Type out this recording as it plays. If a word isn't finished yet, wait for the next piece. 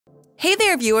Hey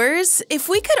there, viewers! If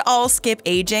we could all skip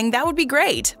aging, that would be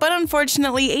great, but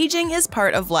unfortunately, aging is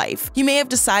part of life. You may have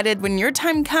decided when your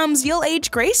time comes, you'll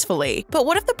age gracefully, but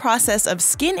what if the process of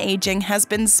skin aging has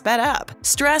been sped up?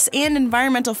 Stress and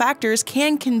environmental factors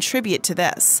can contribute to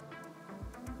this.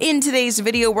 In today's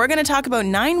video, we're going to talk about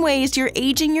 9 ways you're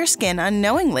aging your skin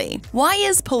unknowingly. Why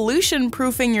is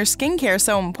pollution-proofing your skincare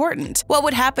so important? What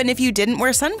would happen if you didn't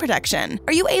wear sun protection?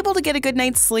 Are you able to get a good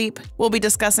night's sleep? We'll be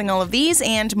discussing all of these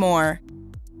and more.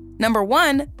 Number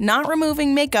 1. Not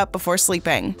removing makeup before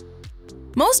sleeping.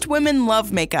 Most women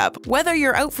love makeup. Whether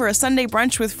you're out for a Sunday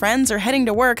brunch with friends or heading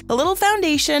to work, a little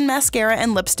foundation, mascara,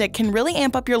 and lipstick can really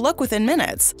amp up your look within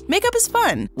minutes. Makeup is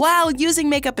fun. While using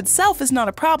makeup itself is not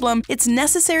a problem, it's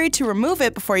necessary to remove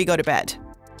it before you go to bed.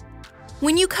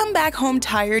 When you come back home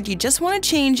tired, you just want to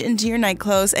change into your night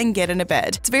clothes and get into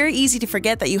bed. It's very easy to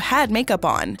forget that you had makeup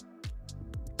on.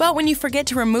 But when you forget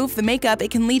to remove the makeup, it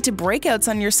can lead to breakouts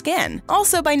on your skin.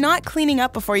 Also, by not cleaning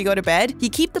up before you go to bed, you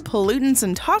keep the pollutants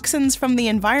and toxins from the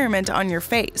environment on your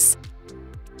face.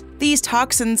 These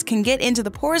toxins can get into the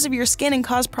pores of your skin and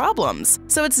cause problems,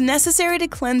 so it's necessary to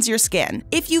cleanse your skin.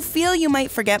 If you feel you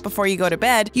might forget before you go to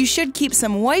bed, you should keep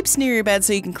some wipes near your bed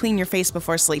so you can clean your face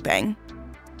before sleeping.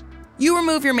 You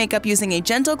remove your makeup using a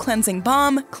gentle cleansing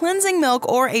balm, cleansing milk,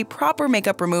 or a proper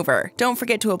makeup remover. Don't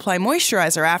forget to apply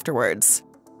moisturizer afterwards.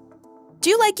 Do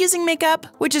you like using makeup?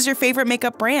 Which is your favorite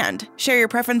makeup brand? Share your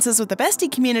preferences with the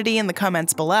Bestie community in the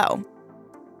comments below.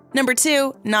 Number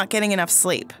 2. Not getting enough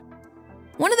sleep.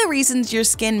 One of the reasons your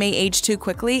skin may age too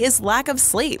quickly is lack of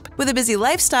sleep. With a busy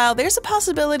lifestyle, there's a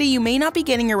possibility you may not be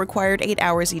getting your required 8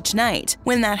 hours each night.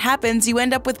 When that happens, you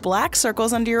end up with black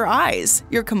circles under your eyes.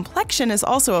 Your complexion is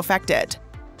also affected.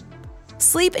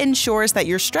 Sleep ensures that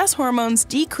your stress hormones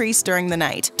decrease during the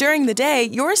night. During the day,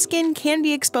 your skin can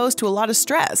be exposed to a lot of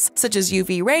stress, such as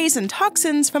UV rays and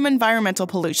toxins from environmental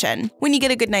pollution. When you get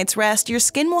a good night's rest, your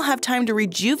skin will have time to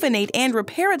rejuvenate and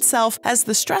repair itself as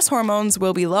the stress hormones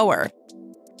will be lower.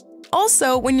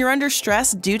 Also, when you're under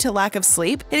stress due to lack of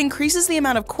sleep, it increases the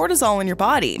amount of cortisol in your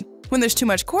body. When there's too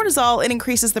much cortisol, it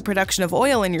increases the production of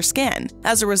oil in your skin.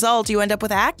 As a result, you end up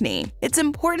with acne. It's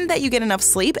important that you get enough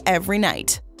sleep every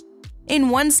night. In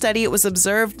one study, it was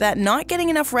observed that not getting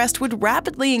enough rest would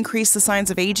rapidly increase the signs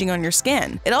of aging on your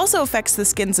skin. It also affects the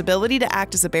skin's ability to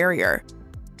act as a barrier.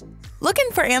 Looking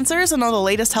for answers on all the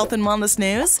latest health and wellness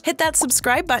news? Hit that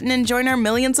subscribe button and join our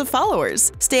millions of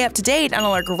followers. Stay up to date on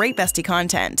all our great Bestie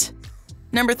content.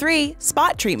 Number 3.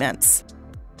 Spot treatments.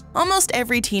 Almost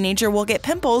every teenager will get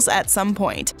pimples at some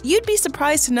point. You'd be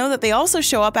surprised to know that they also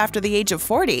show up after the age of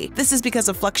 40. This is because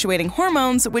of fluctuating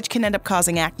hormones, which can end up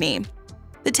causing acne.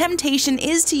 The temptation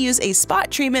is to use a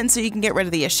spot treatment so you can get rid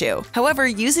of the issue. However,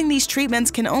 using these treatments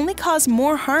can only cause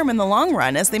more harm in the long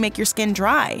run as they make your skin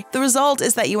dry. The result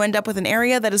is that you end up with an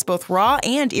area that is both raw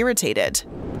and irritated.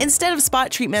 Instead of spot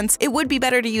treatments, it would be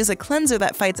better to use a cleanser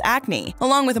that fights acne,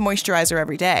 along with a moisturizer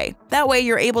every day. That way,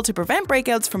 you're able to prevent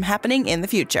breakouts from happening in the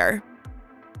future.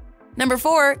 Number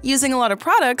 4. Using a lot of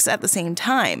products at the same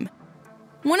time.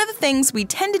 One of the things we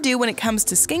tend to do when it comes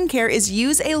to skincare is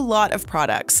use a lot of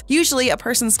products. Usually, a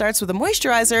person starts with a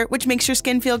moisturizer, which makes your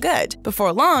skin feel good.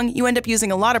 Before long, you end up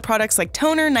using a lot of products like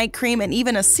toner, night cream, and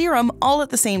even a serum all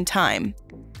at the same time.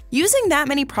 Using that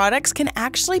many products can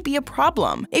actually be a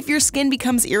problem. If your skin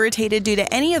becomes irritated due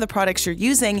to any of the products you're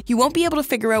using, you won't be able to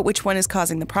figure out which one is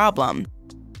causing the problem.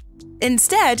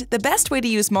 Instead, the best way to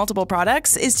use multiple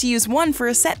products is to use one for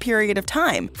a set period of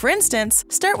time. For instance,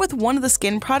 start with one of the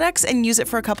skin products and use it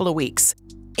for a couple of weeks.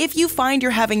 If you find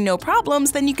you're having no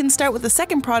problems, then you can start with the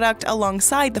second product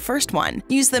alongside the first one.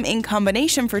 Use them in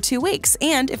combination for 2 weeks,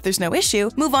 and if there's no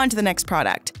issue, move on to the next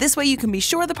product. This way you can be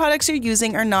sure the products you're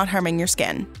using are not harming your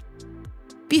skin.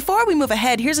 Before we move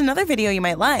ahead, here's another video you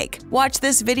might like. Watch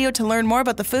this video to learn more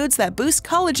about the foods that boost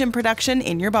collagen production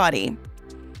in your body.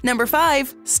 Number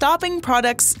 5. Stopping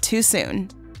products too soon.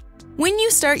 When you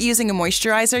start using a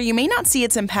moisturizer, you may not see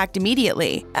its impact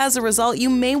immediately. As a result, you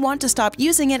may want to stop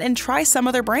using it and try some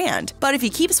other brand. But if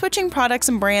you keep switching products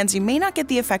and brands, you may not get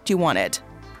the effect you wanted.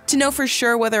 To know for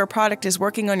sure whether a product is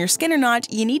working on your skin or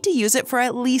not, you need to use it for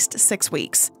at least 6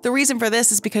 weeks. The reason for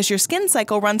this is because your skin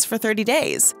cycle runs for 30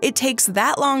 days. It takes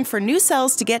that long for new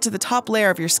cells to get to the top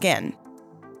layer of your skin.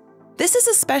 This is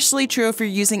especially true if you're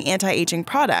using anti-aging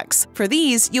products. For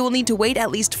these, you will need to wait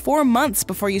at least 4 months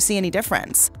before you see any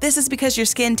difference. This is because your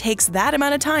skin takes that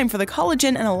amount of time for the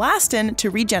collagen and elastin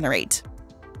to regenerate.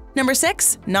 Number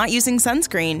 6. Not using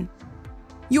sunscreen.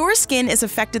 Your skin is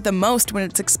affected the most when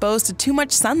it's exposed to too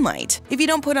much sunlight. If you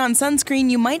don't put on sunscreen,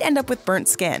 you might end up with burnt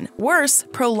skin. Worse,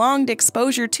 prolonged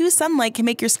exposure to sunlight can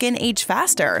make your skin age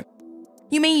faster.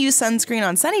 You may use sunscreen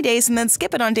on sunny days and then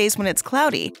skip it on days when it's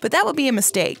cloudy, but that would be a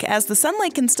mistake, as the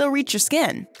sunlight can still reach your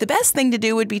skin. The best thing to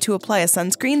do would be to apply a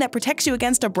sunscreen that protects you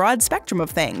against a broad spectrum of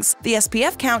things. The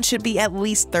SPF count should be at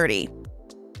least 30.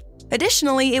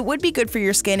 Additionally, it would be good for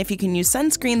your skin if you can use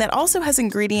sunscreen that also has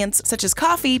ingredients such as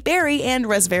coffee, berry, and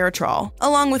resveratrol.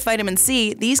 Along with vitamin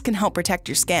C, these can help protect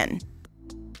your skin.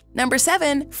 Number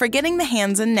 7. Forgetting the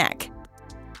hands and neck.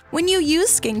 When you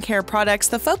use skincare products,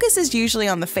 the focus is usually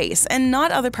on the face and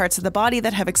not other parts of the body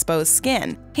that have exposed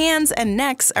skin. Hands and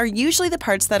necks are usually the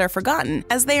parts that are forgotten,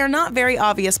 as they are not very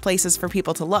obvious places for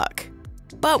people to look.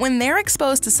 But when they're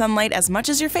exposed to sunlight as much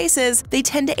as your face is, they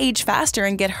tend to age faster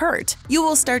and get hurt. You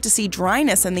will start to see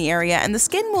dryness in the area and the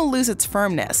skin will lose its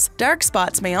firmness. Dark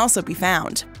spots may also be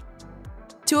found.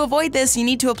 To avoid this, you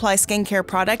need to apply skincare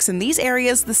products in these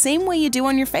areas the same way you do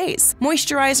on your face.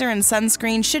 Moisturizer and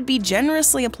sunscreen should be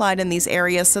generously applied in these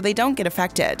areas so they don't get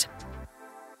affected.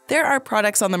 There are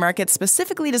products on the market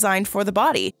specifically designed for the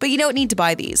body, but you don't need to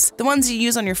buy these. The ones you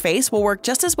use on your face will work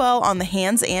just as well on the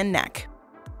hands and neck.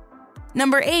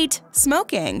 Number 8.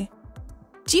 Smoking.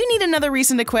 Do you need another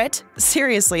reason to quit?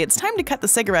 Seriously, it's time to cut the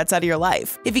cigarettes out of your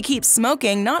life. If you keep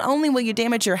smoking, not only will you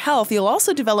damage your health, you'll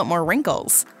also develop more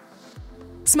wrinkles.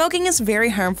 Smoking is very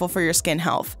harmful for your skin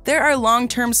health. There are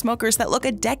long-term smokers that look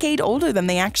a decade older than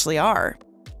they actually are.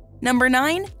 Number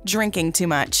 9. Drinking too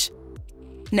much.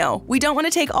 No, we don't want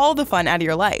to take all the fun out of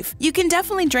your life. You can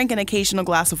definitely drink an occasional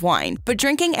glass of wine, but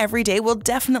drinking every day will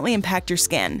definitely impact your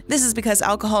skin. This is because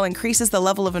alcohol increases the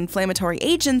level of inflammatory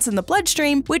agents in the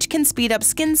bloodstream, which can speed up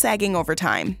skin sagging over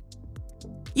time.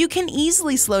 You can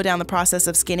easily slow down the process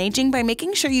of skin aging by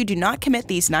making sure you do not commit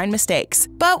these 9 mistakes.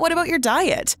 But what about your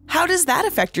diet? How does that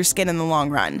affect your skin in the long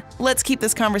run? Let's keep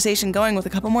this conversation going with a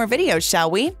couple more videos,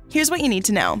 shall we? Here's what you need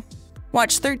to know.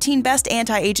 Watch 13 best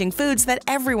anti-aging foods that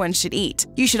everyone should eat.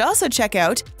 You should also check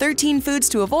out 13 foods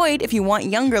to avoid if you want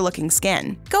younger-looking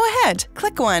skin. Go ahead,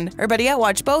 click one, or better yet,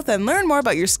 watch both and learn more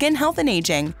about your skin health and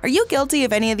aging. Are you guilty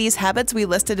of any of these habits we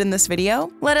listed in this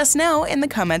video? Let us know in the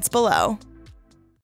comments below.